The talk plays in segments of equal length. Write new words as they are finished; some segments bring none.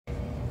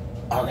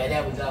Okay,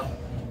 there we go.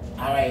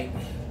 All right.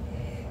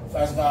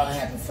 First of all,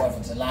 happy 4th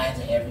of July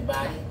to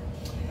everybody.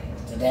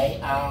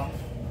 Today, I'm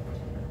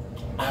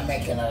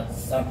making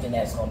something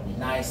that's going to be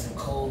nice and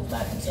cool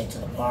that I can take to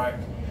the park.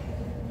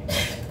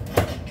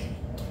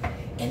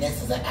 And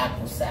this is an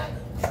apple salad.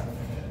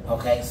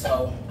 Okay,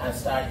 so I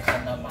started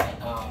cutting up my,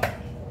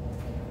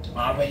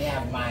 I already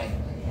have my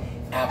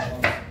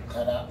apples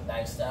cut up,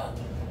 diced up.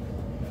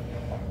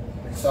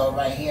 So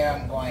right here,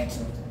 I'm going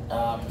to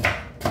a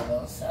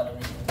little celery,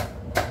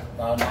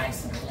 all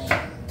nice and clean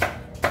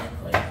and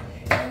quick.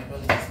 And we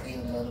really just need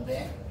a little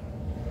bit.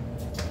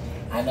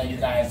 I know you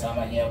guys are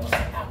talking about, what's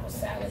an apple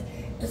salad?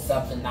 It's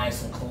something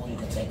nice and cool you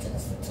can take to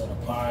the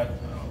park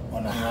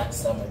on a hot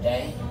summer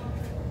day.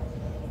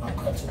 I'm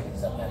cutting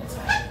these up at a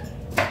time.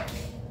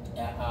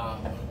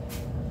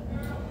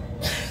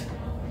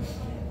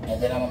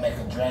 And then I'm gonna make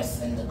a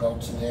dressing to go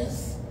to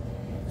this.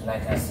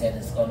 Like I said,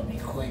 it's gonna be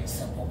quick,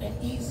 simple, and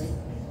easy.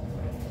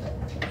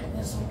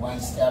 It's a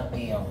one-step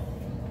deal.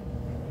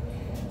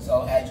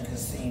 So as you can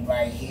see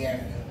right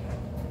here,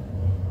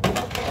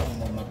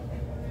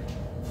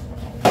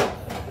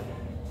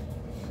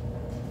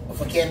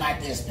 forget my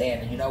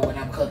dishpan. You know, when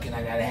I'm cooking,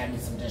 I gotta have me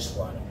some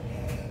dishwater.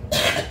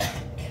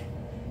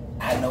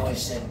 I know it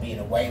shouldn't be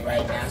the way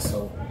right now,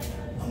 so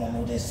I'm gonna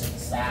move this to the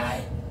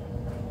side.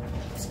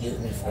 Excuse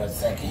me for a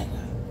second.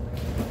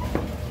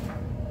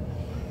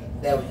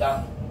 There we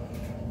go.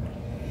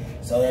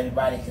 So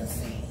everybody can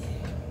see.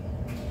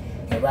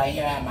 Okay, right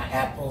here I have my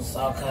apples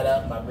all cut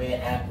up, my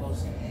red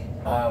apples.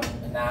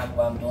 And now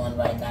what I'm doing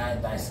right now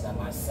is dicing up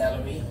my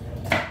celery.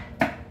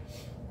 And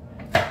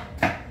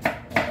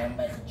then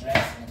make a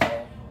dressing to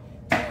go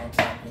on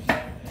top of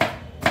here.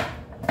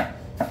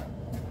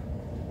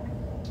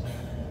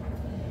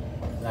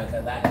 Like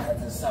that,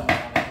 because it's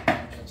summertime in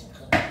the kitchen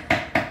cooking.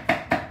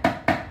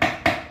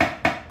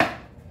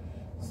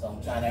 So I'm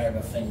trying to hurry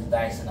my fingers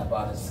dicing up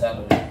all the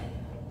celery.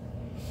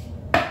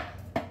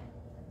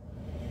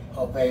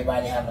 Hope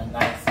everybody have a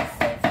nice and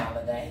safe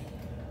holiday.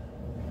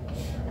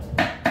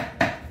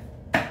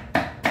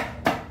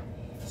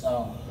 So,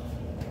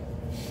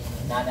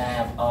 now that I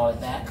have all of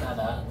that cut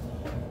up,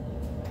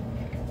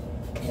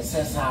 and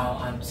since how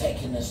I'm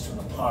taking this to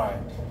the park,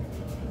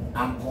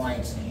 I'm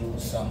going to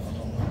use some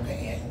aluminum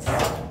pans.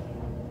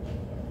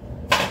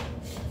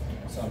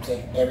 So I'm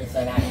taking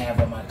everything I have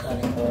on my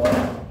cutting board,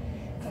 I'm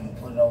going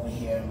to put it over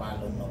here in my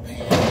aluminum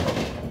pan.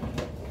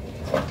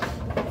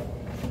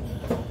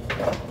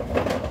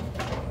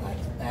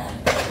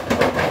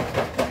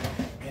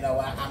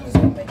 I'm just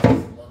going to make this a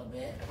little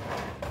bit.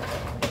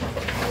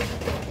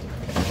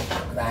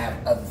 Because I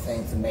have other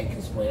things to make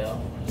as well.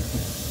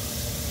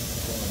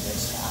 Doing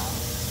this now.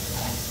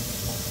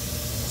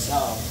 So,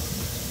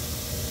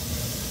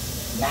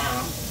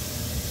 now,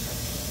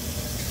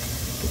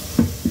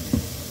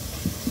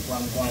 what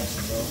I'm going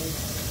to do,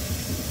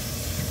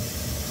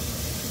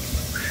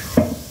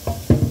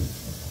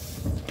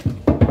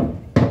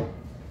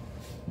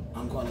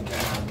 I'm going to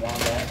get my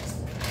walnuts.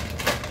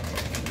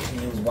 You can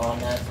use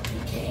walnuts,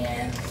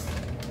 pecans,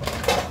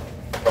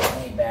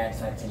 any bags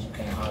like this, you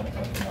can't hardly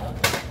open them up.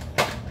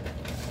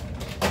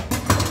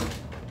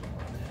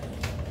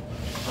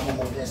 I'm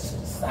gonna move this to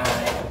the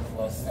side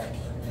for a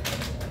second.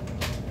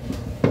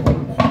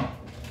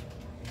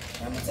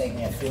 I'm gonna take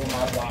me a few of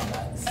my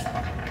walnuts.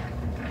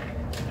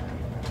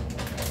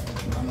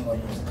 I'm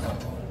gonna use a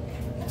couple.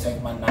 I'm gonna take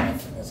my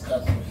knife and just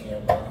cut through here a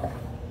little.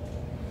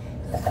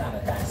 Just kind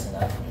of dice it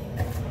up.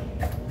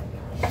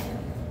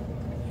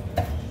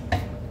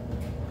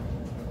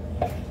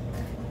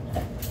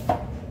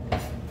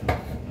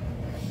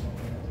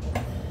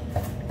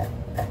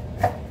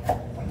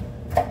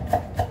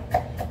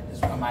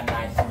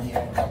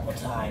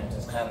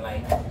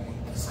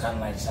 Kind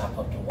of like chop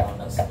up the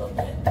walnuts a little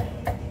bit.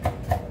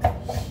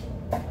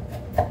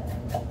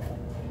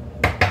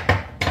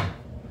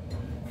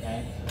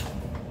 Okay.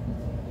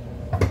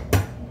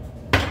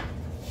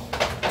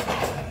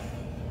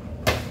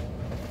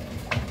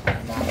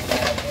 Now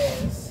that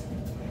is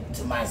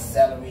to my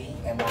celery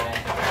and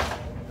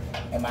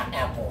my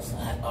apples I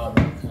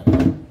already cut up.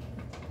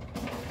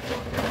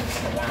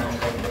 Just around a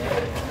little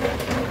bit.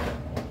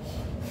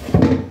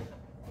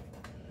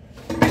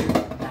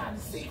 Now the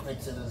secret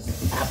to this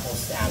apple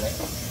salad,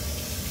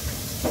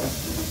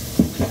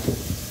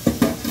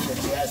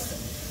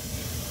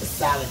 the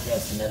salad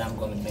dressing that I'm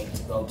going to make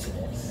to go to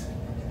this.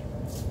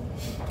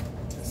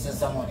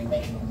 Since I'm only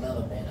making a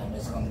little bit, I'm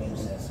just going to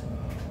use this.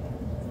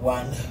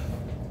 1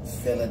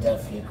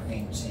 Philadelphia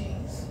cream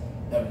cheese.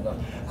 There we go.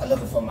 I'm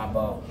looking for my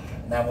bowl.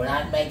 Now when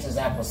I make this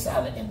apple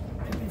salad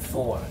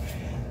before,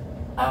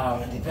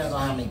 it depends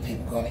on how many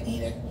people are going to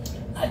eat it.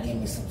 I give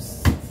me some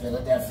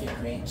Philadelphia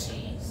cream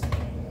cheese.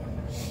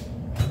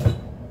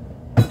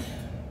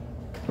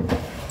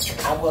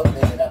 I will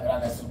blend it up, but I'll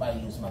let somebody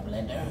use my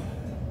blender.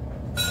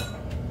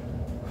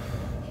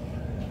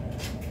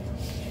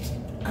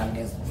 I'm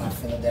just my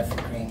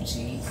Philadelphia cream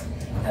cheese.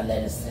 I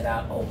let it sit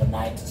out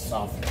overnight to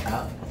soften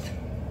up.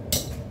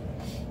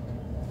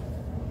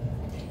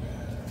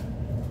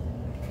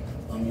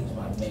 I'm using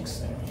my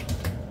mixer.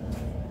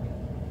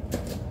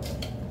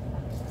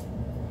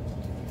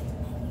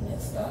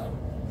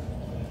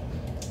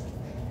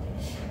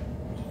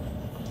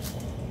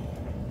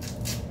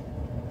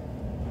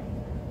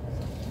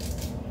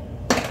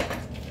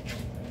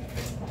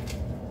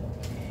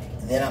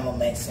 Then I'm gonna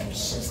make some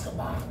shish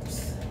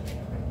kebabs.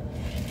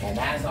 And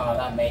that's all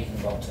I'm making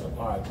go to the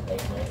park today,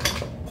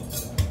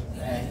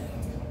 okay?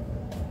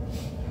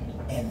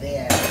 And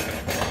then,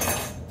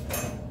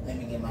 let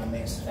me get my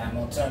mixer. I'm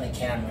gonna turn the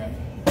camera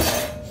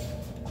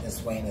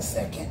this way in a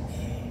second.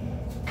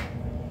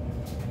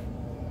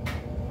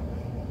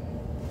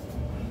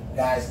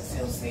 Guys can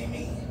still see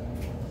me.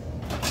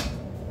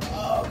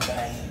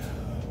 Okay.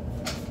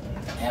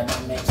 Have my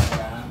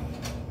mixer on.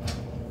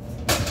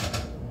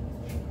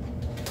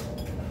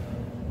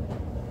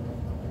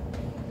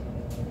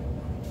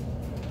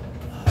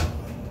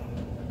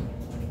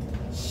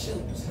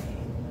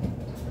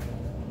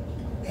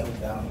 There we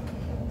go.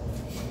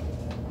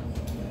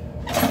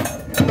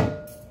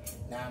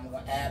 Now I'm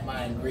going to add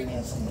my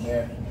ingredients in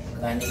here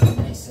because I need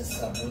to mix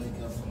this up really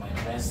good for my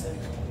dressing.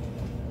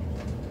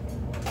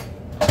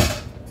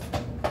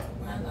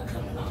 Mine's not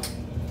coming on.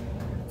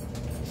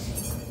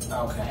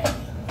 Okay.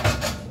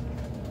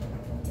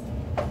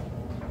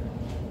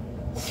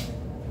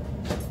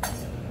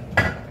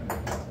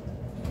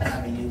 I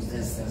haven't used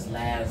this since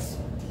last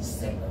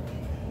December.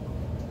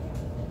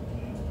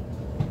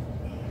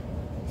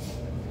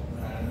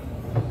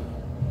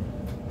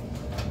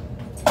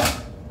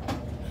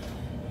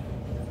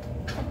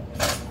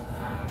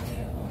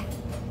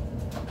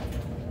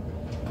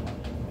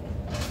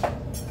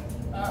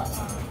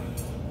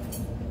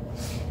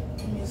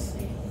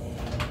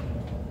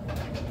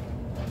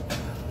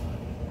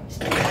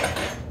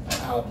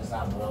 I hope it's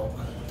not broke.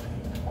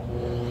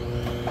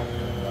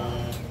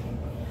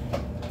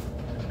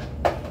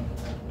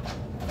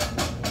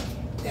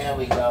 There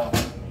we go.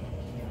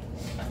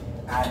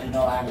 I do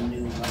know how to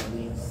use one of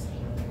these.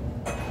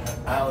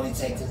 I only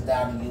take this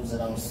down and use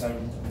it on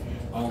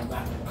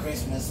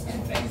Christmas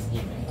and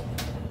Thanksgiving.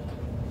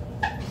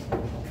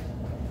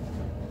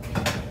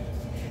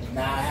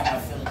 Now I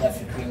have my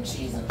Philadelphia cream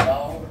cheese and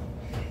bowl,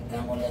 and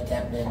I'm gonna let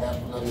that blend up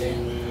a little bit.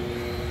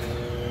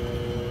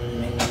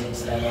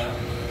 Mix that up.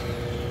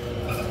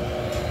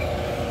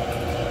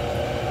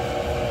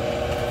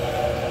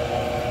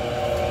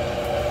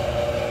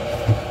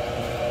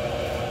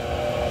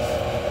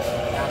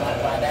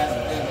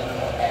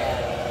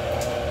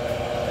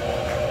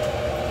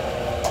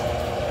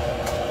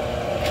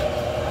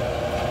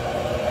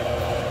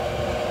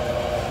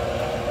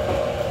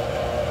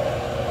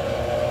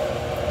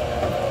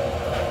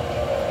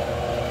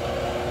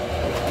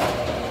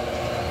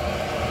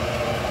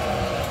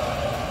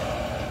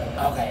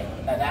 Okay,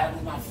 now that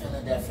was my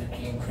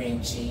Philadelphia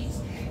cream cheese,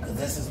 because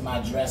this is my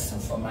dressing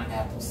for my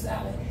apple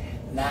salad.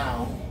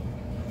 Now,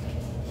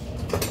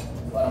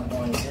 what I'm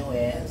going to do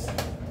is,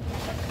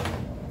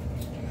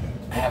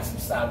 I have some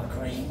sour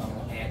cream, I'm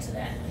going to add to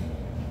that.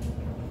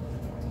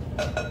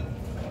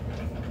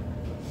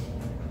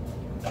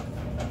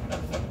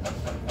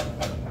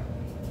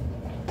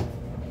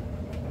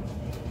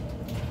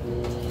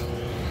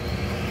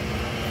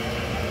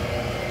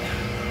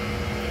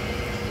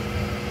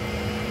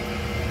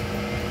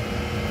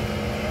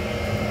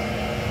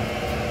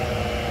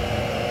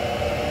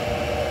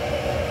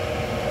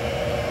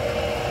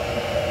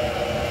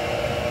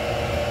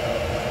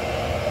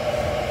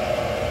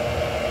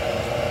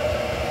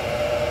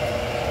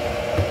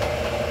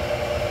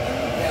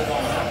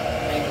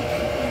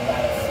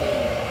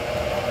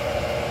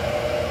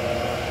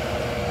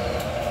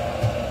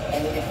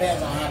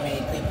 Depends on how many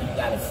people you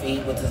gotta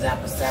feed with this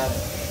apple salad.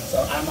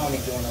 So I'm only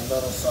doing a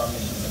little, so I'm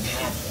using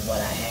half of what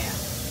I have.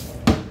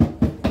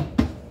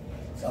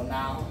 So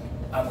now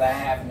I'm gonna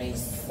have me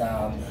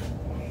some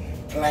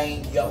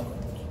plain yogurt.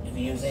 If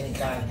you use any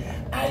kind,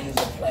 I use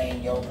a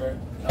plain yogurt.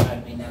 It don't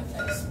have to be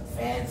nothing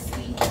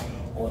fancy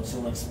or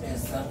too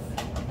expensive.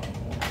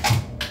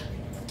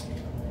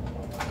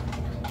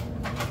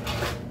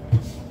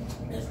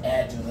 Just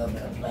add you a little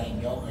bit of plain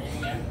yogurt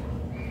in here.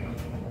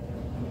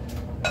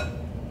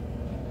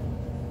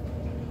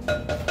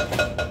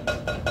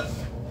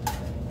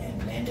 And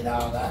blend it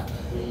all up.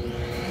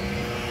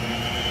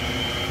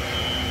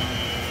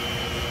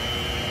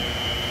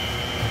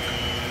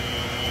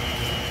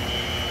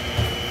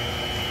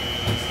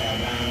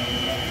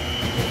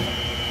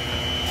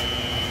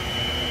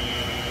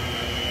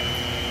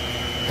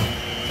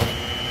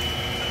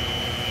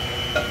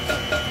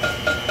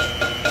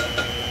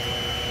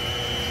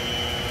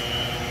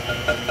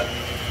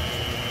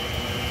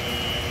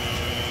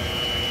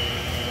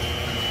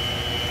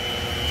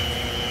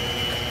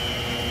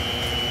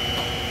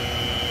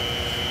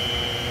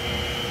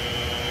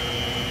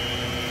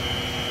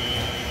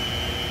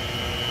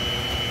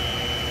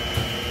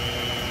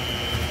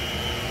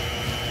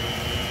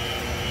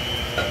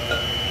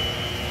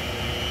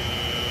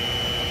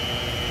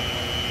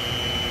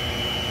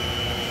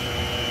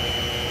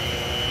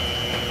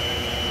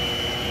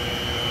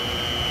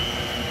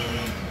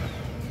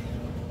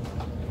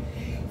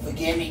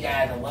 Forgive me,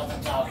 guys, I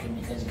wasn't talking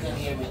because you couldn't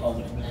hear me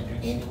over the blender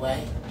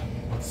anyway.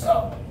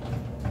 So,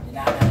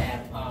 now that I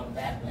have all of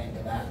that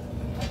blended up,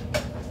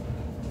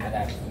 I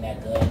got to clean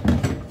that good.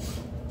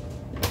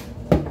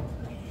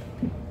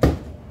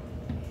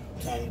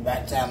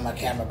 Turn my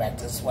camera back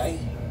this way.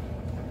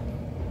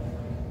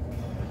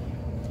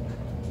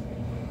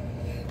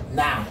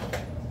 Now,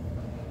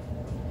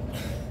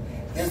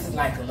 this is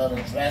like a little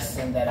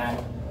dressing that I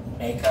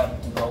make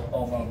up to go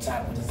over on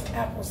top of this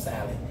apple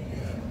salad.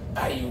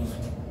 I use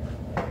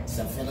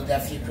some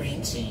Philadelphia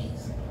cream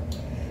cheese.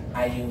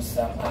 I use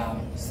some a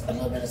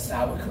little bit of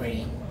sour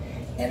cream,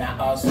 and I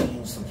also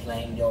use some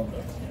plain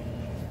yogurt.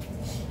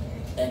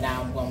 And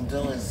now what I'm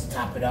gonna do is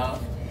top it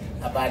off.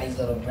 I buy these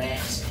little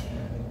ranch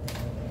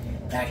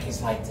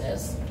packets like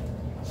this.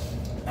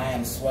 I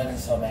am sweating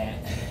so bad.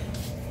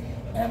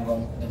 And I'm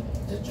going to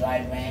do the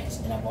dry ranch,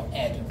 and I'm going to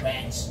add the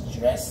ranch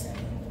dressing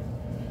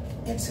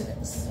into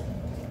this.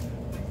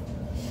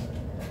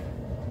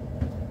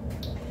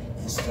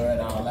 And stir it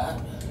all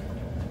up.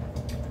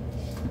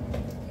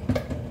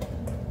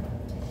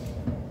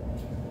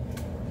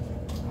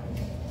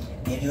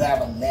 If you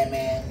have a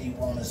lemon, you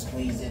want to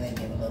squeeze it and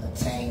give a little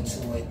tang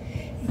to it,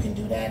 you can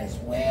do that as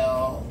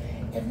well.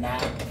 If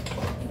not,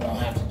 you don't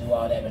have to do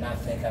all that, but I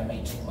think I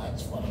made too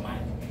much for the money,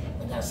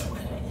 but that's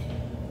okay.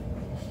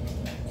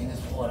 And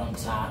just pour it on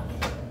top,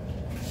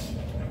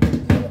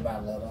 little by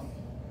little.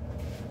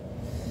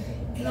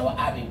 You know what,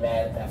 I'll be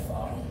bad at that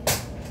far.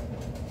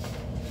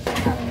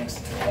 Kind of mix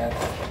it together.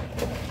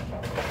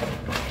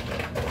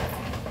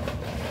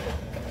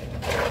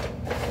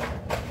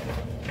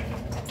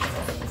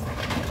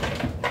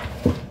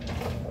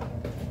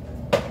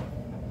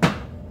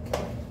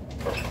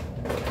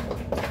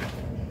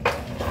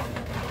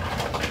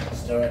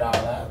 Stir it all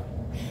up.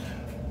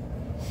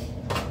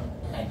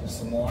 Add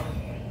some more.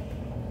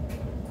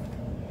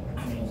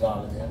 I'm gonna use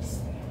all of this.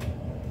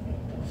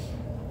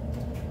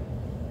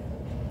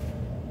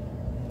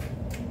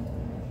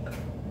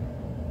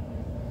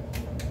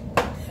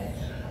 Okay.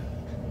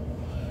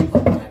 I'm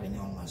grabbing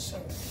on my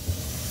shirt.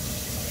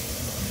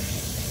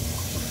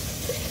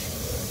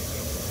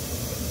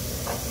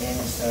 Then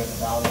we stir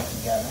it all up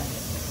together.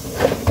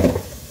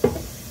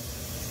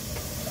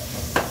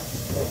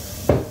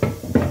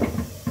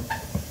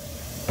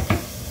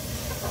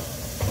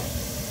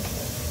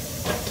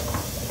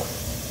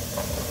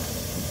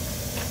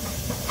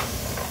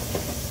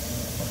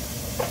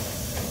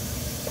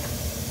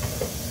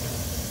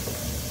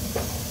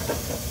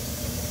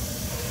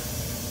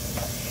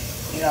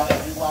 You know,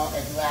 if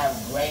you have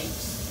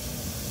grapes,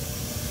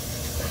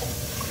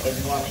 if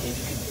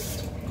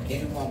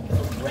you want to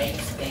put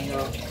grapes in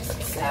your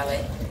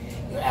salad,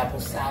 your apple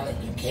salad,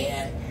 you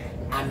can.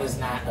 I'm just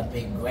not a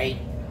big grape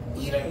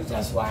eater,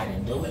 that's why I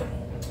didn't do it.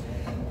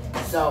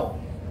 So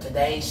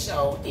today's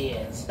show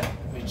is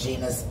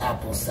Regina's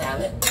apple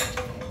salad.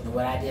 And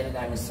what I did is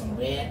I got some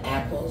red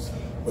apples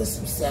with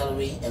some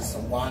celery and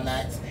some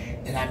walnuts,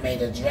 and I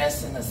made a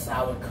dressing of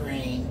sour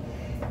cream,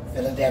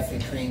 Philadelphia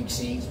cream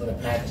cheese with a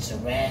package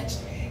of ranch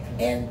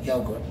and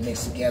yogurt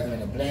mixed together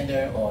in a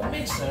blender or a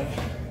mixer,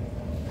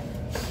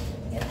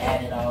 and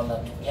add it all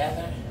up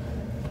together.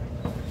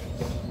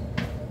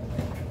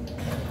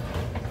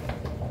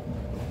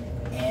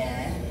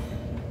 And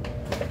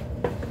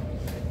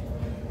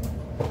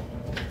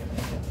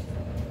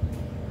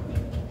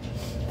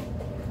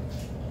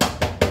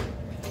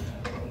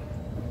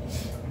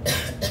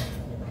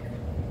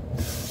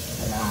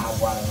now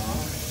hot water on.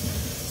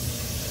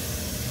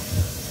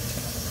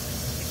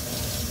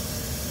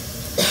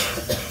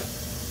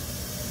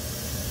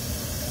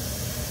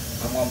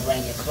 I'm gonna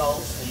bring it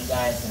close so you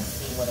guys can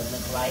see what it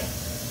looks like.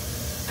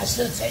 I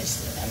should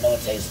taste it. I know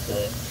it tastes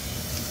good.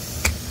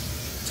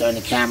 Turn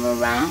the camera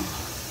around.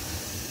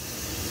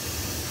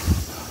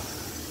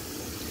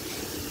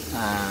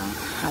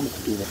 How do you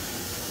do that?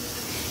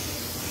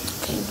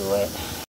 Can't do it.